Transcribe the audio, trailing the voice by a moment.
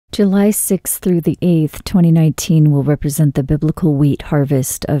July 6th through the 8th, 2019 will represent the biblical wheat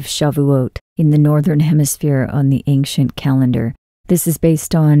harvest of Shavuot in the Northern Hemisphere on the ancient calendar. This is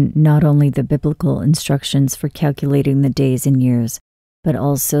based on not only the biblical instructions for calculating the days and years, but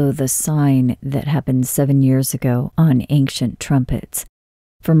also the sign that happened 7 years ago on ancient trumpets.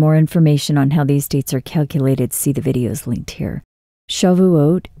 For more information on how these dates are calculated, see the videos linked here.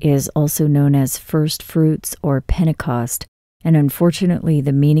 Shavuot is also known as first fruits or Pentecost, and unfortunately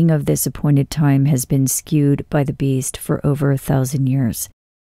the meaning of this appointed time has been skewed by the beast for over 1,000 years.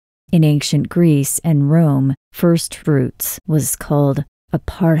 In ancient Greece and Rome, first fruits was called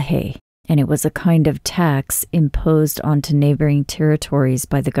apartheid, and it was a kind of tax imposed onto neighboring territories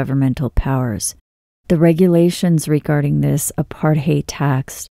by the governmental powers. The regulations regarding this apartheid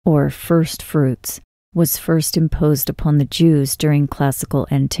tax, or first fruits, was first imposed upon the Jews during classical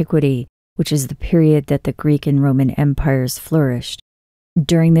antiquity, which is the period that the Greek and Roman empires flourished.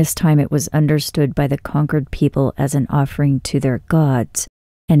 During this time it was understood by the conquered people as an offering to their gods,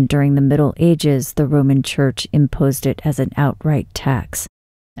 and during the Middle Ages the Roman Church imposed it as an outright tax.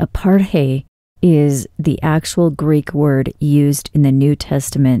 Apartheid is the actual Greek word used in the New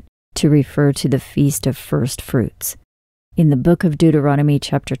Testament to refer to the Feast of First Fruits. In the book of Deuteronomy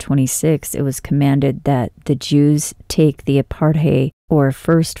chapter 26, it was commanded that the Jews take the apartheid, or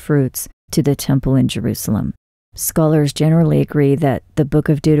first fruits, to the temple in Jerusalem. Scholars generally agree that the book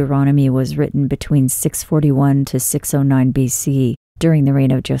of Deuteronomy was written between 641 to 609 BC during the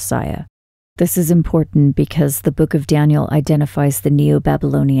reign of Josiah. This is important because the book of Daniel identifies the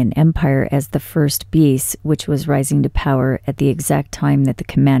Neo-Babylonian Empire as the first beast, which was rising to power at the exact time that the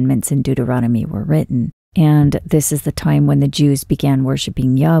commandments in Deuteronomy were written. And this is the time when the Jews began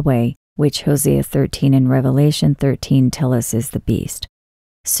worshiping Yahweh, which Hosea 13 and Revelation 13 tell us is the beast.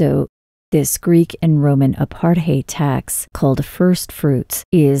 So, this Greek and Roman apartheid tax, called first fruits,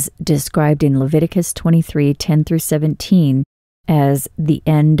 is described in Leviticus 23:10 through 17 as the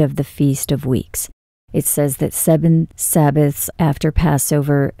end of the Feast of Weeks. It says that 7 Sabbaths after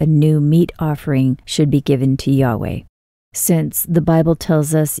Passover, a new meat offering should be given to Yahweh. Since the Bible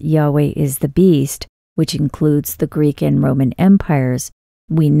tells us Yahweh is the beast, which includes the Greek and Roman empires,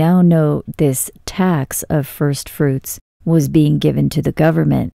 we now know this tax of first fruits was being given to the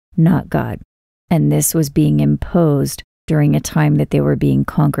government, not God, and this was being imposed during a time that they were being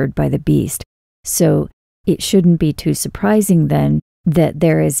conquered by the beast. So it shouldn't be too surprising then that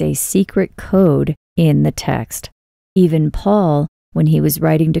there is a secret code in the text. Even Paul, when he was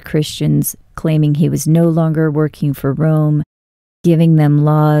writing to Christians claiming he was no longer working for Rome, giving them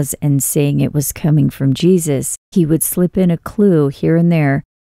laws and saying it was coming from Jesus, he would slip in a clue here and there,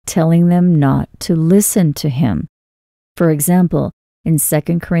 telling them not to listen to him. For example, in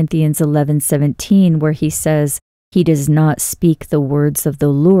 2 Corinthians 11:17, where he says, "He does not speak the words of the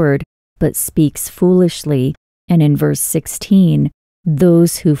Lord, but speaks foolishly," and in verse 16,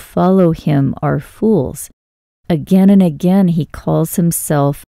 "Those who follow him are fools." Again and again he calls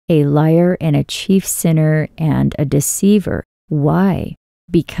himself a liar and a chief sinner and a deceiver. Why?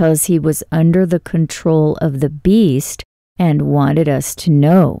 Because he was under the control of the beast and wanted us to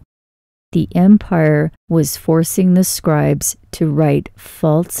know. The empire was forcing the scribes to write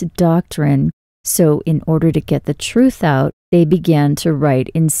false doctrine, so in order to get the truth out, they began to write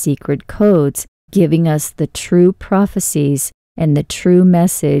in secret codes, giving us the true prophecies and the true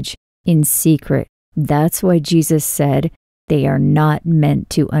message in secret. That's why Jesus said they are not meant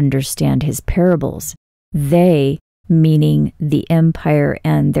to understand his parables. They, meaning the empire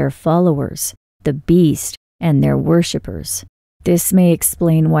and their followers, the beast and their worshippers. This may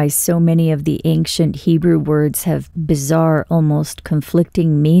explain why so many of the ancient Hebrew words have bizarre, almost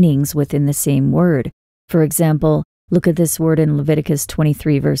conflicting meanings within the same word. For example, look at this word in Leviticus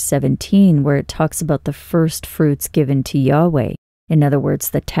 23 verse 17, where it talks about the first fruits given to Yahweh. In other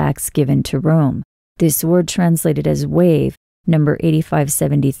words, the tax given to Rome. This word translated as wave, number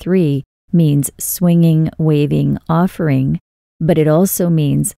 8573, means swinging, waving, offering, but it also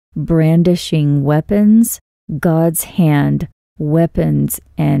means brandishing weapons, God's hand, weapons,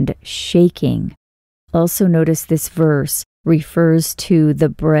 and shaking. Also notice this verse refers to the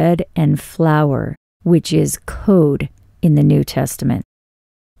bread and flour, which is code in the New Testament.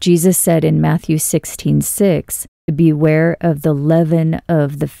 Jesus said in Matthew 16:6, "Beware of the leaven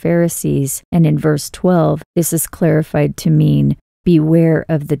of the Pharisees," and in verse 12, this is clarified to mean, "Beware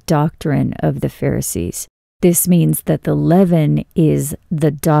of the doctrine of the Pharisees." This means that the leaven is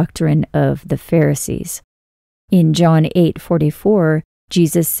the doctrine of the Pharisees. In John 8:44,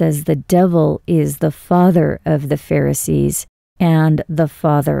 Jesus says the devil is the father of the Pharisees and the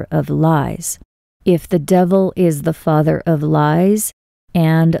father of lies. If the devil is the father of lies,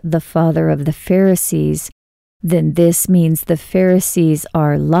 and the father of the Pharisees, then this means the Pharisees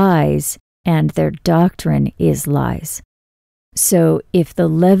are lies and their doctrine is lies. So if the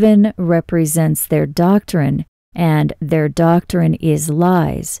leaven represents their doctrine and their doctrine is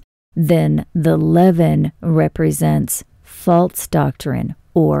lies, then the leaven represents false doctrine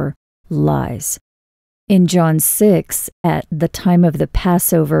or lies. In John 6, at the time of the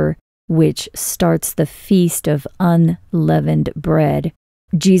Passover, which starts the feast of unleavened bread,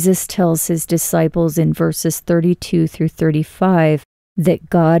 Jesus tells his disciples in verses 32 through 35 that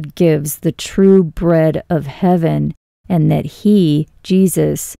God gives the true bread of heaven and that he,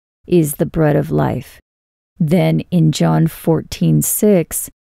 Jesus, is the bread of life. Then in John 14:6,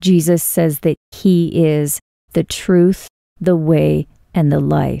 Jesus says that he is the truth, the way, and the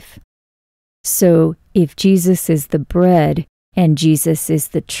life. So if Jesus is the bread and Jesus is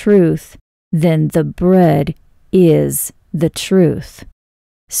the truth, then the bread is the truth.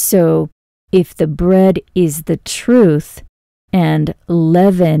 So if the bread is the truth and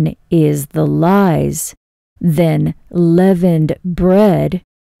leaven is the lies, then leavened bread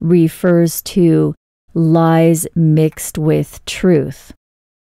refers to lies mixed with truth.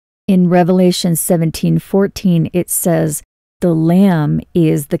 In Revelation 17:14, it says, "The Lamb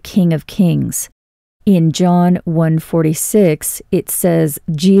is the King of Kings." In John 1:46, it says,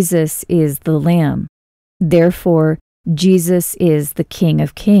 "Jesus is the Lamb." Therefore, Jesus is the King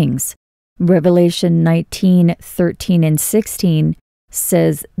of Kings. Revelation 19:13 and 16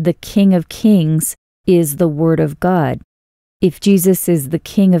 says, "The King of Kings is the Word of God." If Jesus is the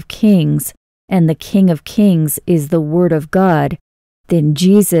King of Kings and the King of Kings is the Word of God, then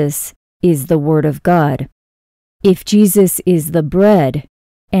Jesus is the Word of God. If Jesus is the bread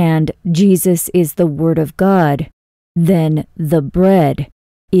and Jesus is the Word of God, then the bread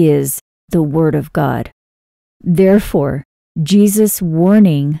is the Word of God. Therefore, Jesus'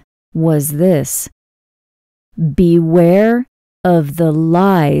 warning was this: beware of the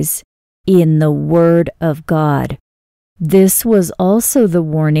lies in the Word of God. This was also the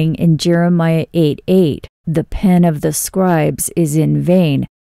warning in Jeremiah 8:8. The pen of the scribes is in vain,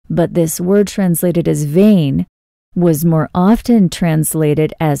 but this word translated as vain was more often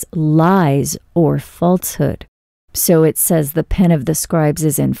translated as lies or falsehood. So it says the pen of the scribes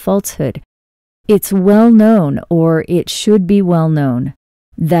is in falsehood. It's well known, or it should be well known,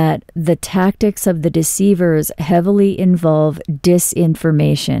 that the tactics of the deceivers heavily involve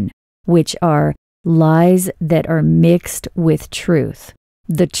disinformation, which are lies that are mixed with truth.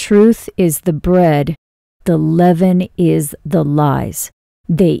 The truth is the bread, the leaven is the lies.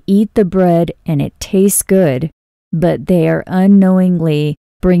 They eat the bread and it tastes good, but they are unknowingly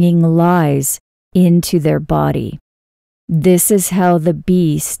bringing lies into their body. This is how the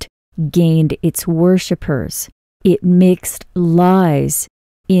beast gained its worshipers. It mixed lies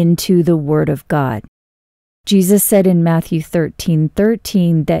into the Word of God. Jesus said in Matthew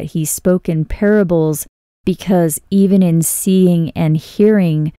 13:13 that he spoke in parables because even in seeing and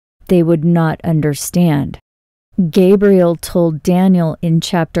hearing, they would not understand. Gabriel told Daniel in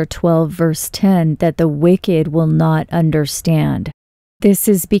chapter 12, verse 10, that the wicked will not understand. This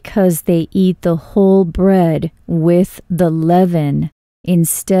is because they eat the whole bread with the leaven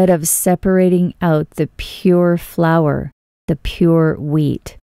instead of separating out the pure flour, the pure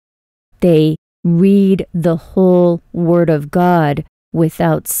wheat. They read the whole Word of God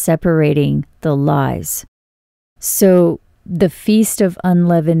without separating the lies. So the Feast of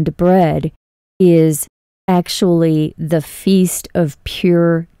Unleavened Bread is actually the Feast of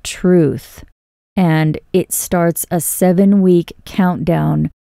Pure Truth, and it starts a 7-week countdown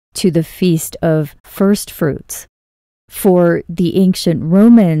to the Feast of First Fruits. For the ancient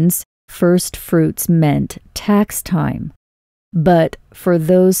Romans, first fruits meant tax time. But for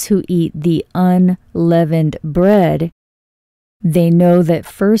those who eat the unleavened bread, they know that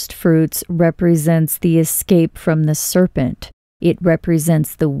first fruits represents the escape from the serpent. It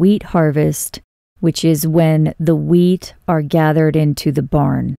represents the wheat harvest, which is when the wheat are gathered into the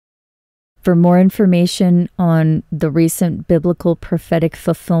barn. For more information on the recent biblical prophetic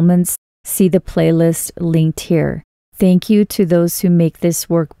fulfillments, see the playlist linked here. Thank you to those who make this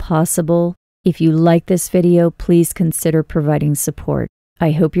work possible. If you like this video, please consider providing support.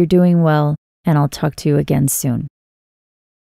 I hope you're doing well, and I'll talk to you again soon.